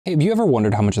Hey, have you ever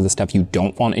wondered how much of the stuff you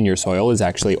don't want in your soil is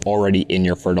actually already in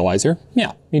your fertilizer?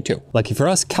 Yeah, me too. Lucky for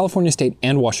us, California State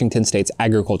and Washington State's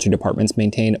agriculture departments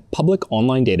maintain public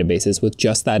online databases with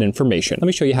just that information. Let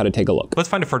me show you how to take a look. Let's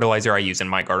find a fertilizer I use in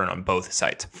my garden on both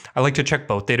sites. I like to check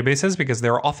both databases because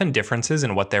there are often differences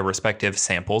in what their respective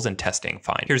samples and testing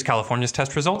find. Here's California's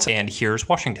test results, and here's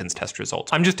Washington's test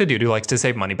results. I'm just a dude who likes to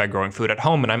save money by growing food at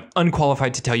home, and I'm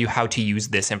unqualified to tell you how to use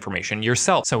this information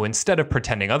yourself. So instead of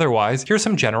pretending otherwise, here's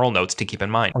some general notes to keep in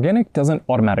mind. Organic doesn't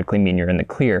automatically mean you're in the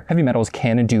clear. Heavy metals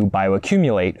can and do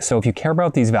bioaccumulate, so if you care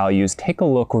about these values, take a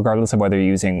look regardless of whether you're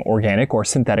using organic or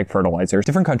synthetic fertilizers.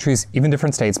 Different countries, even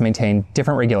different states, maintain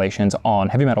different regulations on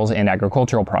heavy metals and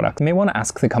agricultural products. You may want to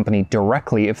ask the company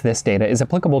directly if this data is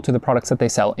applicable to the products that they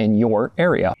sell in your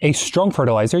area. A strong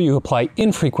fertilizer you apply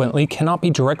infrequently cannot be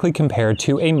directly compared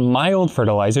to a mild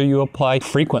fertilizer you apply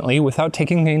frequently without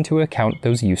taking into account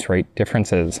those use rate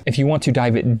differences. If you want to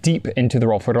dive deep into the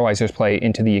role fertilizers play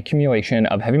into the accumulation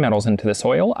of heavy metals into the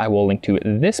soil, I will link to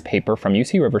this paper from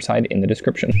UC Riverside in the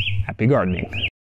description. Happy gardening.